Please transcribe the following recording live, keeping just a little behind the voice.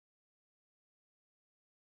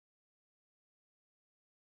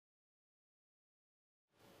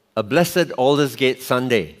A blessed Aldersgate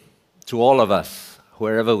Sunday to all of us,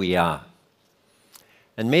 wherever we are.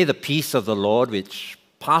 And may the peace of the Lord, which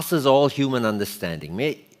passes all human understanding,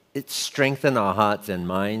 may it strengthen our hearts and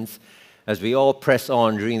minds as we all press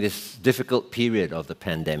on during this difficult period of the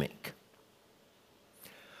pandemic.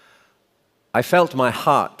 I felt my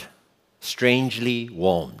heart strangely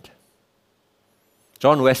warmed.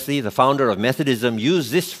 John Wesley, the founder of Methodism,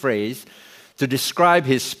 used this phrase to describe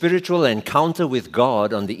his spiritual encounter with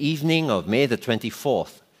God on the evening of May the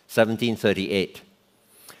 24th, 1738.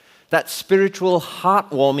 That spiritual,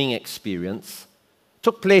 heartwarming experience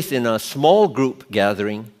took place in a small group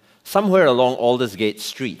gathering somewhere along Aldersgate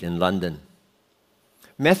Street in London.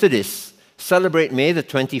 Methodists celebrate May the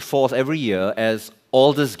 24th every year as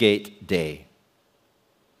Aldersgate Day.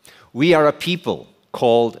 We are a people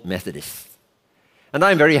called Methodists. And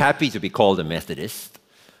I'm very happy to be called a Methodist.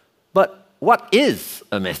 But what is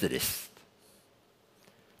a Methodist?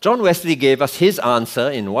 John Wesley gave us his answer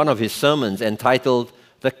in one of his sermons entitled,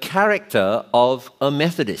 "The Character of a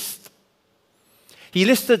Methodist." He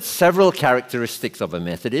listed several characteristics of a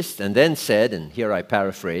Methodist and then said, and here I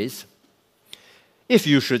paraphrase, "If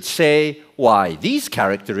you should say, why, these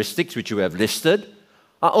characteristics which you have listed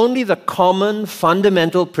are only the common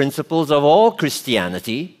fundamental principles of all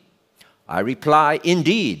Christianity, I reply,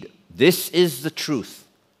 indeed, this is the truth.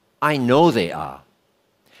 I know they are.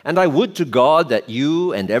 And I would to God that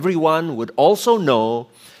you and everyone would also know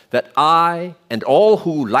that I and all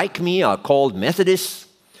who, like me, are called Methodists,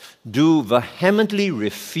 do vehemently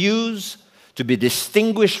refuse to be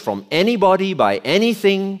distinguished from anybody by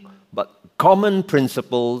anything but common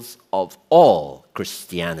principles of all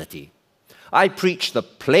Christianity. I preach the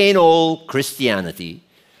plain old Christianity,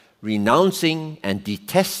 renouncing and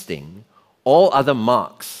detesting all other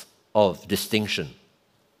marks of distinction."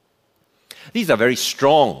 These are very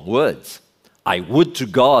strong words. I would to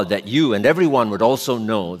God that you and everyone would also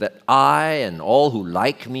know that I and all who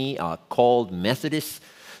like me are called Methodists,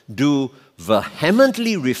 do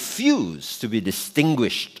vehemently refuse to be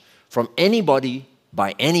distinguished from anybody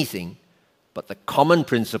by anything but the common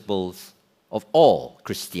principles of all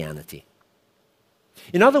Christianity.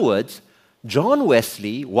 In other words, John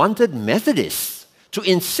Wesley wanted Methodists to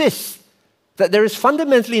insist that there is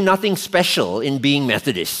fundamentally nothing special in being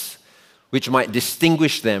Methodists, which might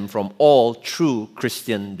distinguish them from all true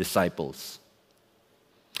Christian disciples.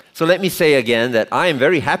 So let me say again that I am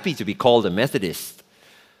very happy to be called a Methodist.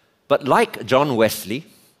 But like John Wesley,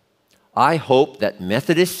 I hope that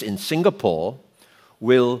Methodists in Singapore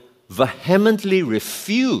will vehemently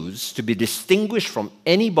refuse to be distinguished from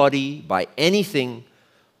anybody by anything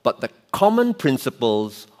but the common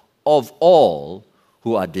principles of all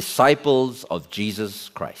who are disciples of Jesus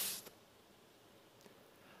Christ.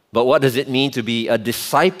 But what does it mean to be a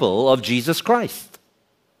disciple of Jesus Christ?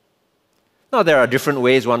 Now, there are different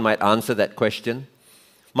ways one might answer that question.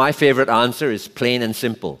 My favorite answer is plain and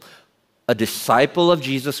simple. A disciple of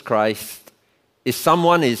Jesus Christ is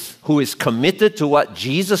someone who is committed to what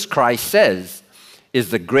Jesus Christ says is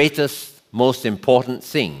the greatest, most important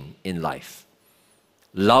thing in life.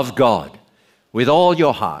 Love God with all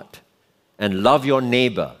your heart and love your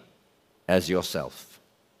neighbor as yourself.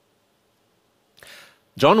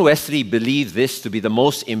 John Wesley believed this to be the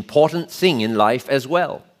most important thing in life as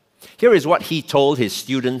well. Here is what he told his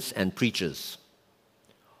students and preachers.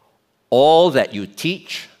 All that you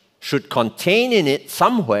teach should contain in it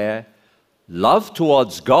somewhere love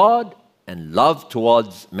towards God and love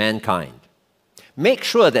towards mankind. Make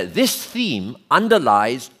sure that this theme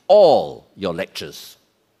underlies all your lectures.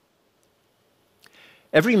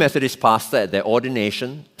 Every Methodist pastor at their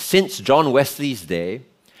ordination since John Wesley's day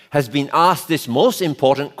has been asked this most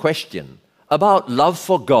important question about love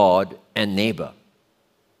for God and neighbor.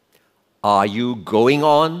 Are you going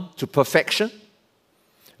on to perfection?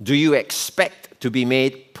 Do you expect to be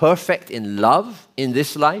made perfect in love in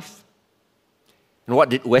this life? And what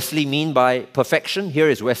did Wesley mean by perfection? Here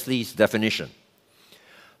is Wesley's definition.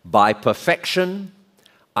 By perfection,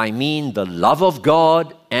 I mean the love of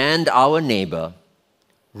God and our neighbor,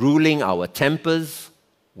 ruling our tempers,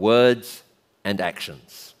 words, and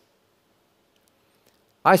actions.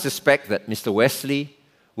 I suspect that Mr. Wesley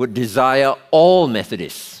would desire all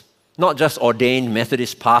Methodists, not just ordained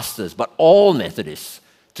Methodist pastors, but all Methodists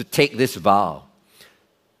to take this vow.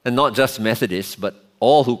 And not just Methodists, but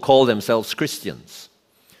all who call themselves Christians.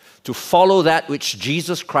 To follow that which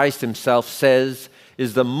Jesus Christ himself says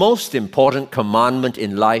is the most important commandment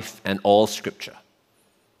in life and all Scripture.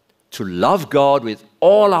 To love God with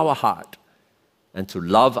all our heart and to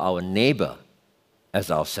love our neighbor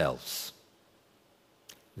as ourselves.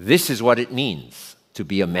 This is what it means to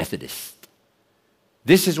be a Methodist.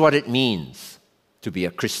 This is what it means to be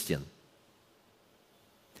a Christian.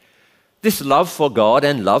 This love for God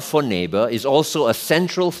and love for neighbor is also a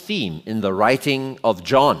central theme in the writing of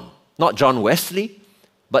John. Not John Wesley,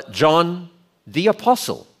 but John the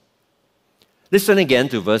Apostle. Listen again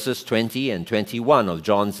to verses 20 and 21 of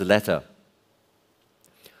John's letter.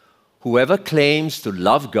 Whoever claims to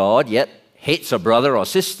love God yet hates a brother or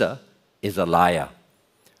sister is a liar.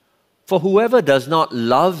 For whoever does not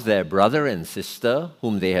love their brother and sister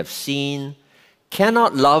whom they have seen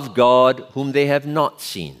cannot love God whom they have not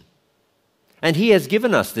seen. And he has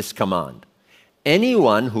given us this command: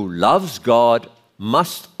 anyone who loves God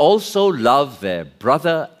must also love their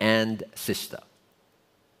brother and sister.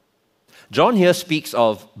 John here speaks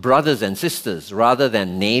of brothers and sisters rather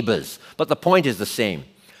than neighbors, but the point is the same.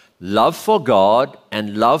 Love for God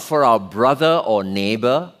and love for our brother or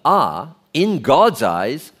neighbor are, in God's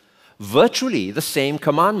eyes, virtually the same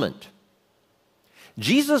commandment.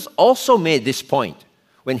 Jesus also made this point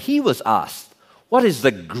when he was asked, "What is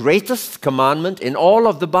the greatest commandment in all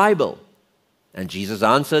of the Bible?" And Jesus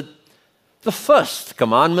answered, "The first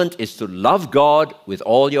commandment is to love God with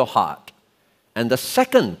all your heart. And the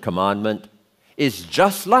second commandment is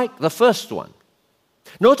just like the first one."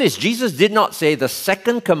 Notice, Jesus did not say the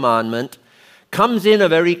second commandment comes in a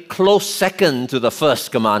very close second to the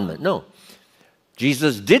first commandment. No.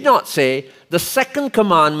 Jesus did not say the second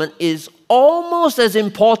commandment is almost as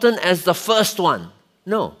important as the first one.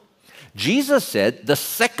 No. Jesus said the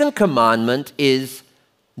second commandment is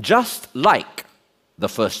just like the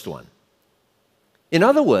first one. In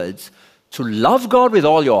other words, to love God with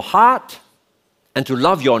all your heart and to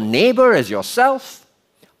love your neighbor as yourself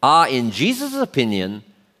are, in Jesus' opinion,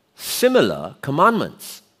 similar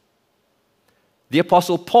commandments. The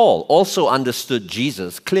Apostle Paul also understood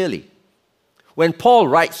Jesus clearly. When Paul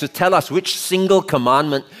writes to tell us which single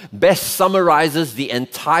commandment best summarizes the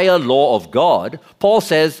entire law of God, Paul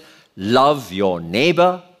says, "Love your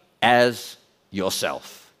neighbor as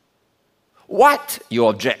yourself." What? You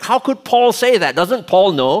object. How could Paul say that? Doesn't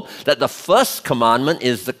Paul know that the first commandment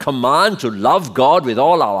is the command to love God with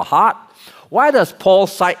all our heart? Why does Paul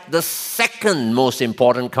cite the second most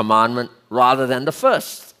important commandment rather than the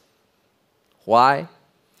first? Why?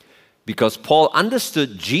 Because Paul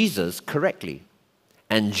understood Jesus correctly.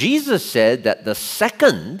 And Jesus said that the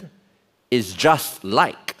second is just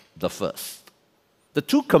like the first. The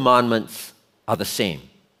two commandments are the same.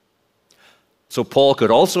 So Paul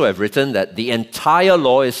could also have written that the entire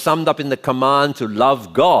law is summed up in the command to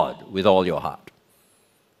love God with all your heart.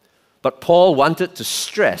 But Paul wanted to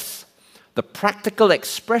stress the practical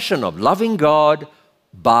expression of loving God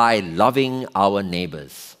by loving our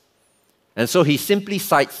neighbors. And so he simply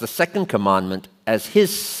cites the second commandment as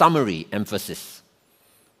his summary emphasis.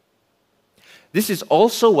 This is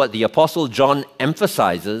also what the Apostle John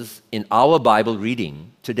emphasizes in our Bible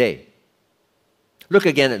reading today. Look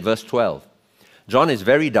again at verse 12. John is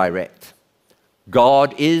very direct.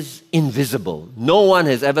 God is invisible. No one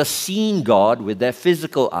has ever seen God with their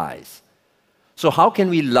physical eyes. So how can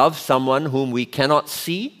we love someone whom we cannot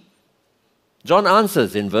see? John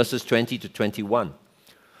answers in verses 20 to 21.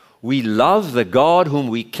 We love the God whom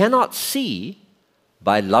we cannot see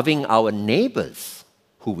by loving our neighbors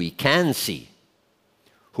who we can see.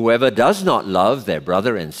 Whoever does not love their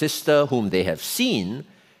brother and sister whom they have seen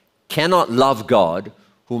cannot love God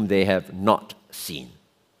whom they have not seen.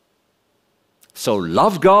 So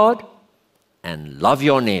love God and love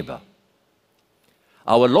your neighbor.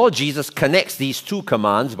 Our Lord Jesus connects these two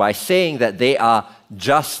commands by saying that they are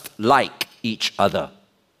just like each other.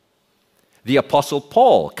 The Apostle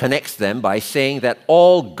Paul connects them by saying that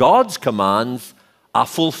all God's commands are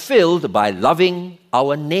fulfilled by loving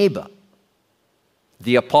our neighbor.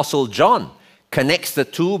 The Apostle John connects the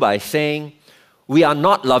two by saying we are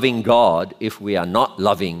not loving God if we are not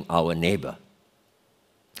loving our neighbor.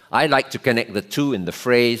 I like to connect the two in the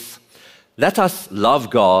phrase, let us love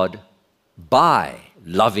God by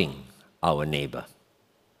loving our neighbor.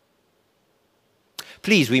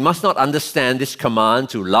 Please, we must not understand this command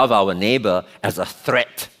to love our neighbor as a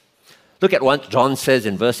threat. Look at what John says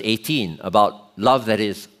in verse 18 about love that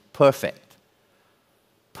is perfect.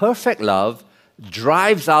 Perfect love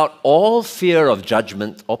drives out all fear of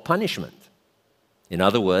judgment or punishment. In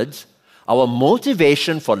other words, our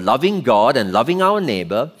motivation for loving God and loving our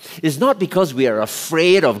neighbor is not because we are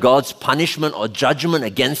afraid of God's punishment or judgment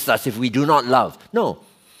against us if we do not love. No.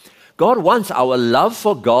 God wants our love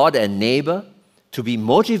for God and neighbor to be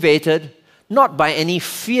motivated not by any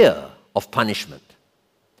fear of punishment.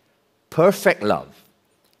 Perfect love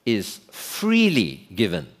is freely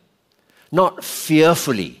given, not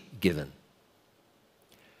fearfully given.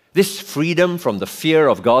 This freedom from the fear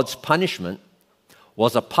of God's punishment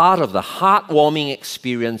was a part of the heartwarming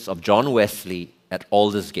experience of John Wesley at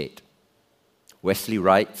Aldersgate. Wesley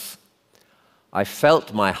writes, "I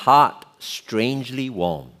felt my heart strangely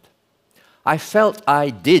warmed. I felt I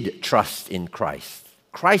did trust in Christ,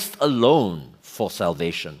 Christ alone for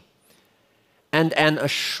salvation. And an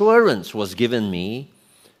assurance was given me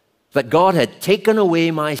that God had taken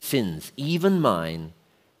away my sins, even mine,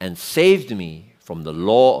 and saved me from the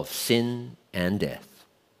law of sin and death."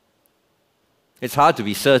 It's hard to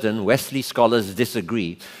be certain. Wesley scholars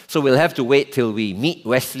disagree, so we'll have to wait till we meet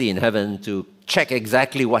Wesley in heaven to check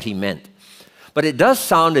exactly what he meant. But it does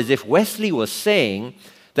sound as if Wesley was saying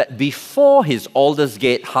that before his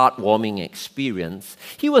Aldersgate heartwarming experience,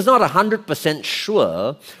 he was not 100%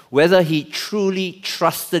 sure whether he truly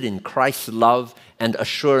trusted in Christ's love and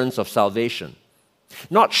assurance of salvation.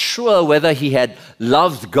 Not sure whether he had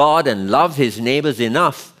loved God and loved his neighbors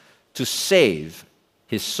enough to save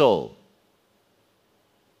his soul.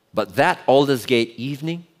 But that Aldersgate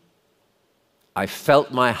evening, I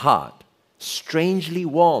felt my heart strangely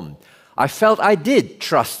warmed. I felt I did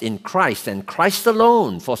trust in Christ and Christ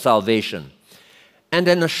alone for salvation. And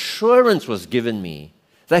an assurance was given me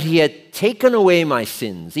that He had taken away my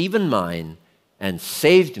sins, even mine, and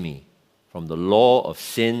saved me from the law of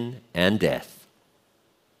sin and death.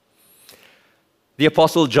 The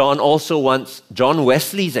Apostle John also wants John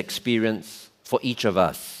Wesley's experience for each of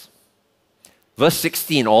us. Verse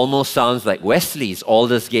 16 almost sounds like Wesley's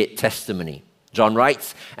Aldersgate testimony. John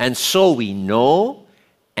writes, "And so we know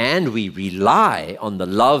and we rely on the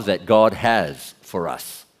love that God has for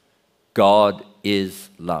us. God is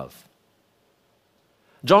love."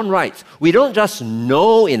 John writes, we don't just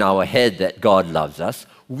know in our head that God loves us,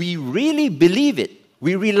 we really believe it.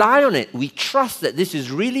 We rely on it. We trust that this is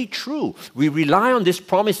really true. We rely on this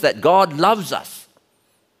promise that God loves us.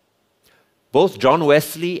 Both John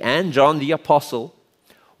Wesley and John the Apostle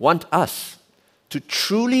want us to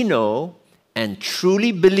truly know and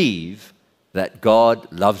truly believe that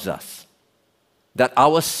God loves us. That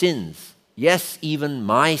our sins, yes, even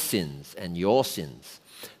my sins and your sins,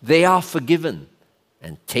 they are forgiven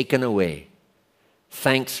and taken away.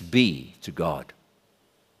 Thanks be to God.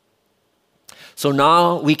 So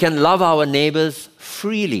now we can love our neighbors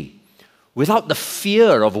freely, without the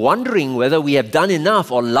fear of wondering whether we have done enough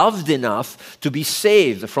or loved enough to be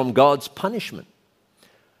saved from God's punishment.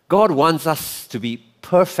 God wants us to be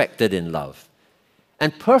perfected in love.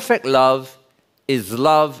 And perfect love is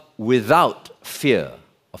love without fear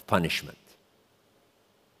of punishment.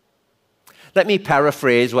 Let me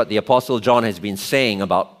paraphrase what the Apostle John has been saying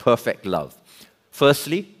about perfect love.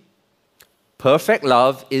 Firstly, perfect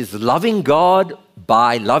love is loving God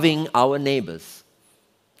by loving our neighbors.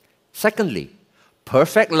 Secondly,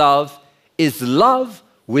 perfect love is love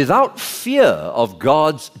without fear of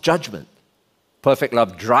God's judgment. Perfect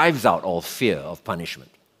love drives out all fear of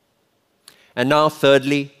punishment. And now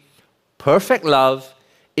thirdly, perfect love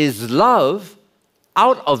is love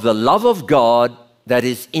out of the love of God that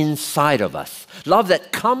is inside of us. Love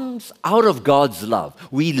that comes out of God's love.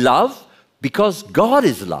 We love because God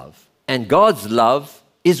is love, and God's love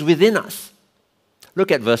is within us.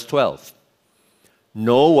 Look at verse 12.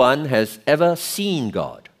 "No one has ever seen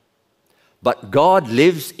God, but God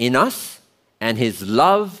lives in us, and His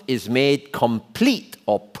love is made complete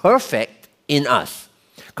or perfect in us."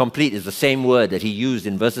 Complete is the same word that he used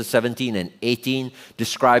in verses 17 and 18,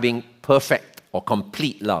 describing perfect or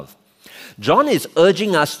complete love. John is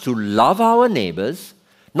urging us to love our neighbors,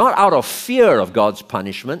 not out of fear of God's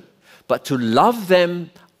punishment, but to love them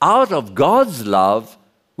out of God's love,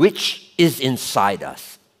 which is inside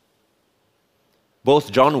us.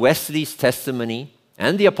 Both John Wesley's testimony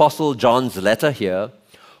and the Apostle John's letter here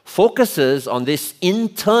focuses on this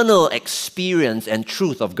internal experience and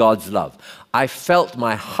truth of God's love. I felt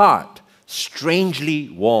my heart strangely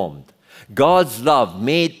warmed. God's love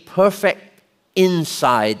made perfect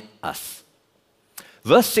inside us.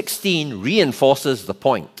 Verse 16 reinforces the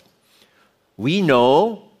point. We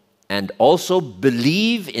know and also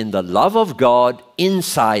believe in the love of God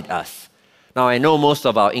inside us. Now, I know most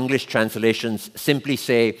of our English translations simply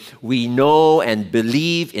say, we know and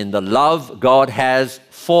believe in the love God has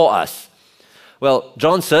for us. Well,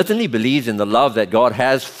 John certainly believes in the love that God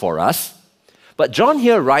has for us, but John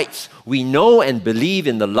here writes, we know and believe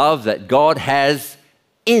in the love that God has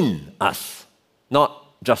in us, not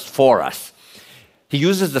just for us. He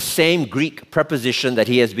uses the same Greek preposition that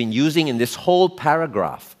he has been using in this whole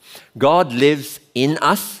paragraph. God lives in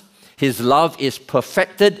us. His love is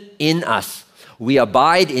perfected in us. We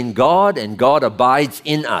abide in God, and God abides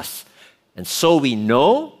in us. And so we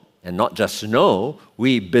know and not just know,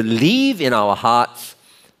 we believe in our hearts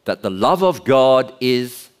that the love of God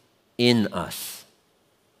is in us.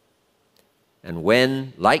 And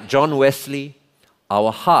when, like John Wesley,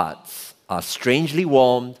 our hearts are strangely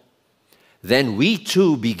warmed, then we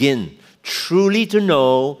too begin truly to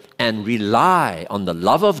know and rely on the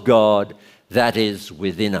love of God that is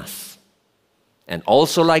within us. And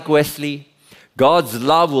also like Wesley, God's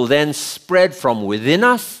love will then spread from within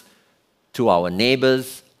us to our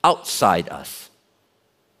neighbors outside us.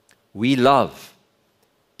 We love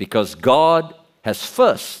because God has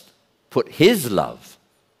first put His love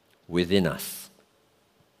within us.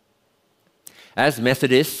 As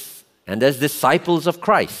Methodists and as disciples of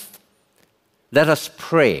Christ, let us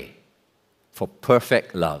pray for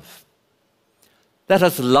perfect love. Let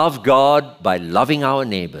us love God by loving our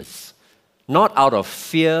neighbors, not out of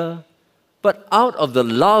fear, but out of the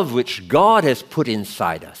love which God has put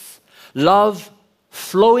inside us. Love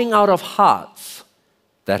flowing out of hearts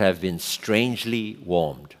that have been strangely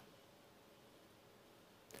warmed.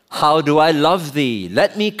 How do I love thee?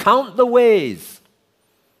 Let me count the ways.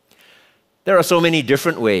 There are so many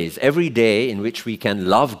different ways every day in which we can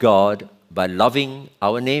love God by loving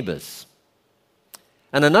our neighbors.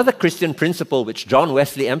 And another Christian principle which John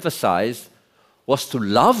Wesley emphasized was to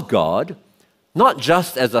love God not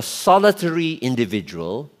just as a solitary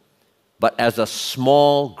individual, but as a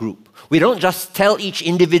small group. We don't just tell each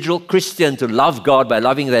individual Christian to love God by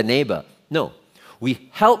loving their neighbor. No, we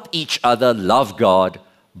help each other love God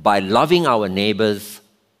by loving our neighbors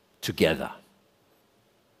together.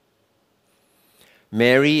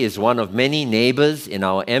 Mary is one of many neighbors in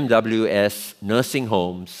our MWS nursing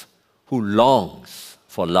homes who longs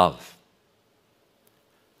for love.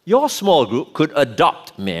 Your small group could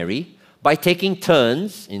adopt Mary by taking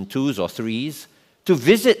turns in twos or threes to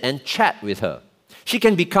visit and chat with her. She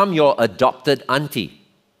can become your adopted auntie.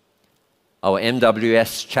 Our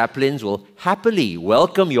MWS chaplains will happily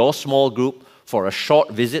welcome your small group for a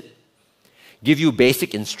short visit, give you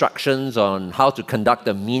basic instructions on how to conduct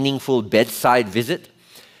a meaningful bedside visit,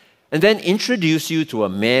 and then introduce you to a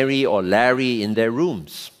Mary or Larry in their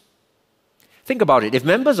rooms. Think about it. If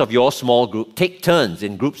members of your small group take turns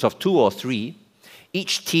in groups of 2 or 3,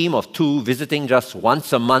 each team of 2 visiting just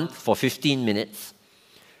once a month for 15 minutes,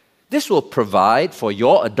 this will provide for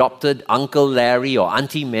your adopted Uncle Larry or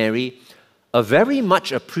Auntie Mary a very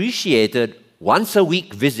much appreciated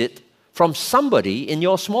once-a-week visit from somebody in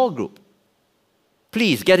your small group.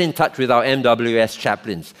 Please get in touch with our MWS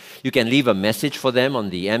chaplains. You can leave a message for them on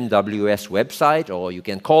the MWS website, or you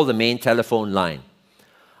can call the main telephone line.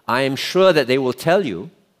 I am sure that they will tell you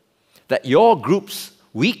that your group's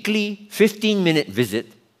weekly 15-minute visit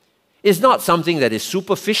is not something that is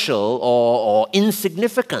superficial or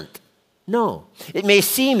insignificant. No. It may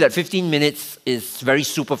seem that 15 minutes is very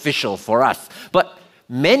superficial for us, but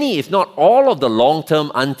many, if not all of the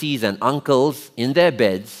long-term aunties and uncles in their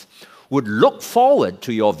beds would look forward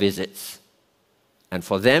to your visits. And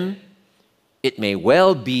for them, it may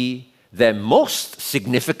well be their most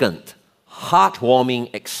significant,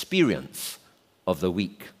 heartwarming experience of the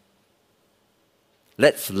week.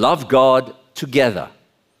 Let's love God together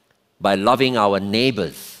by loving our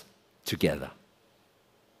neighbors together.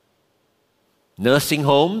 Nursing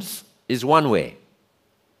homes is one way.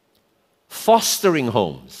 Fostering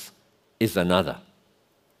homes is another.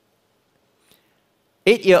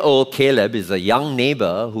 8-year-old Caleb is a young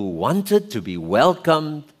neighbor who wanted to be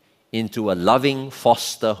welcomed into a loving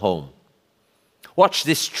foster home. Watch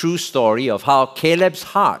this true story of how Caleb's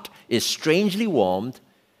heart is strangely warmed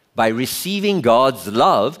by receiving God's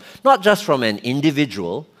love, not just from an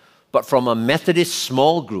individual, but from a Methodist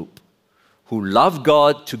small group who love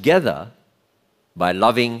God together by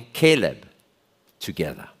loving Caleb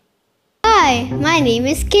together. Hi, my name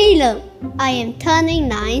is Caleb. I am turning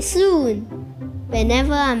 9 soon.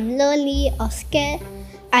 Whenever I'm lonely or scared,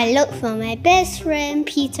 I look for my best friend,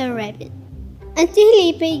 Peter Rabbit.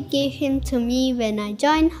 Auntie Lipe gave him to me when I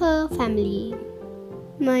joined her family.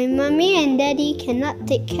 My mommy and daddy cannot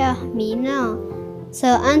take care of me now, so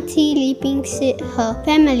Auntie Lipe said her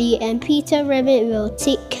family and Peter Rabbit will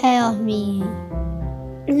take care of me.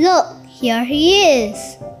 Look, here he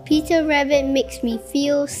is. Peter Rabbit makes me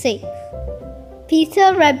feel safe.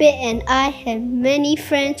 Peter Rabbit and I have many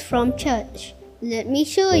friends from church. Let me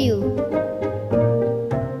show you.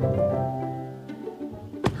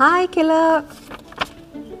 Hi, Caleb.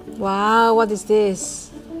 Wow, what is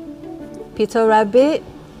this? Peter Rabbit?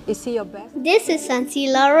 Is he your best? This is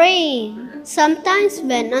Auntie Lorraine. Sometimes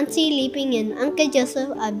when Auntie Leaping and Uncle Joseph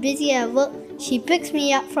are busy at work, she picks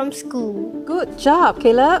me up from school. Good job,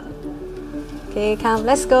 Caleb. Okay, come,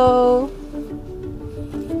 let's go.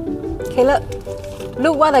 Caleb,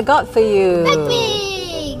 look what I got for you.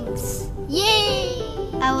 Blackpinks! Yay!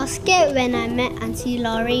 I was scared when I met Auntie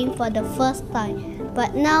Lorraine for the first time,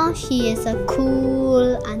 but now she is a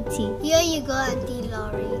cool auntie. Here you go, Auntie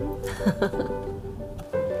Lorraine.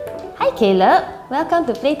 Hi Caleb, welcome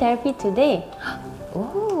to Play Therapy today.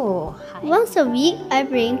 Oh, hi. Once a week, I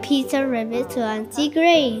bring Peter Rabbit to Auntie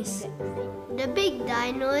Grace. The big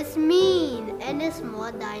dino is mean, and the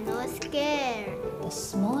small dino is scared. The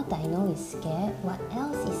small dino is scared. What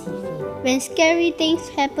else is he feeling? When scary things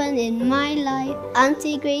happen in my life,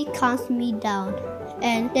 Auntie Grace calms me down,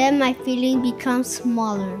 and then my feeling becomes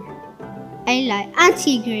smaller. I like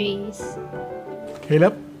Auntie Grace.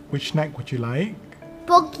 Caleb, which snack would you like?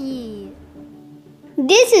 Pokey.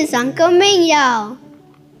 This is Uncle Ming Yao.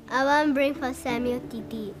 I want to bring for Samuel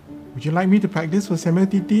Titi. Would you like me to practice for Samuel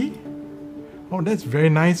Titi? Oh, that's very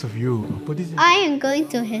nice of you. I'll put this in. I am going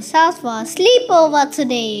to his house for a sleepover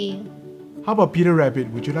today. How about Peter Rabbit?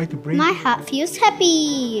 Would you like to bring? My heart feels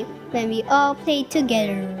happy when we all play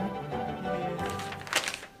together.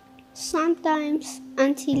 Sometimes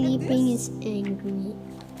Auntie Li Ping is angry.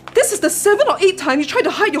 This is the 7th or 8th time you tried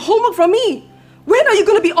to hide your homework from me. When are you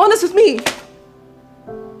going to be honest with me?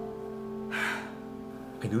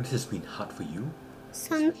 I know this has been hard for you.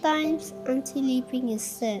 Sometimes Auntie Li Ping is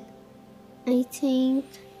sad. I think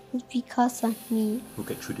it's because of me. We'll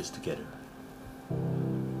get through this together.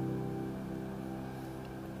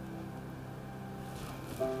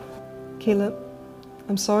 Caleb,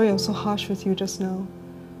 I'm sorry I was so harsh with you just now.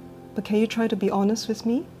 But can you try to be honest with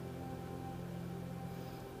me?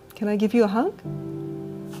 Can I give you a hug?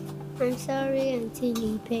 I'm sorry, Auntie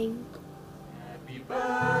Li Ping. Happy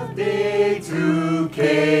birthday to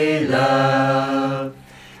Caleb.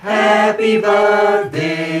 Happy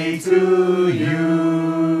birthday to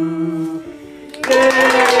you.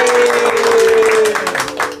 Yay!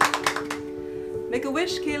 Make a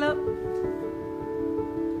wish, Caleb.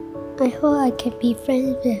 I hope I can be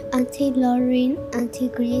friends with Auntie Lorraine, Auntie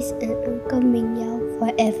Grace, and Uncle Ming Yao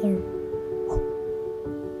forever.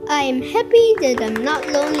 I am happy that I'm not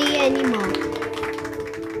lonely anymore.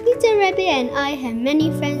 Peter Rabbit and I have many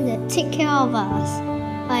friends that take care of us.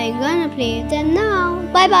 I'm gonna play with them now.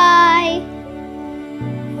 Bye bye!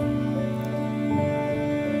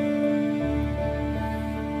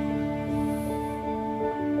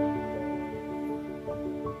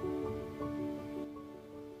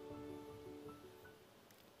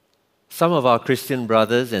 Some of our Christian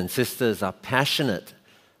brothers and sisters are passionate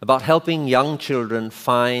about helping young children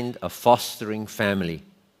find a fostering family.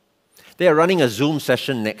 They are running a Zoom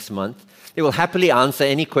session next month. They will happily answer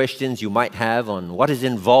any questions you might have on what is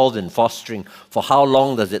involved in fostering, for how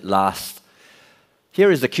long does it last.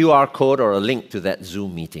 Here is the QR code or a link to that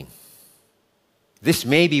Zoom meeting. This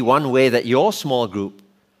may be one way that your small group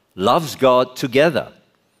loves God together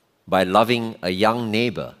by loving a young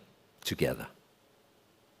neighbor together.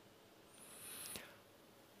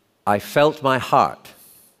 I felt my heart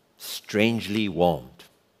strangely warmed.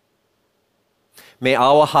 May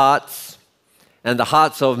our hearts and the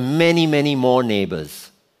hearts of many, many more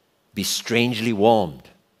neighbors be strangely warmed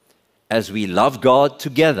as we love God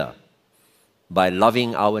together by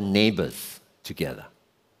loving our neighbors together.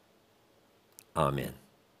 Amen.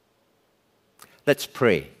 Let's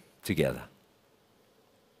pray together.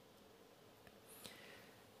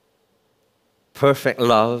 Perfect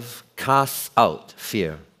love casts out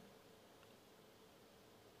fear.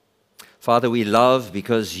 Father, we love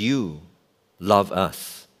because you love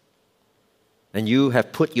us, and you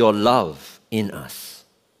have put your love in us.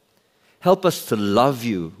 Help us to love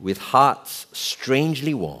you with hearts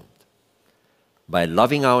strangely warmed by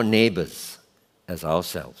loving our neighbors as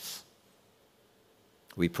ourselves.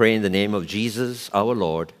 We pray in the name of Jesus, our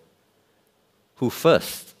Lord, who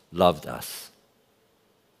first loved us.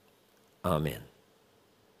 Amen.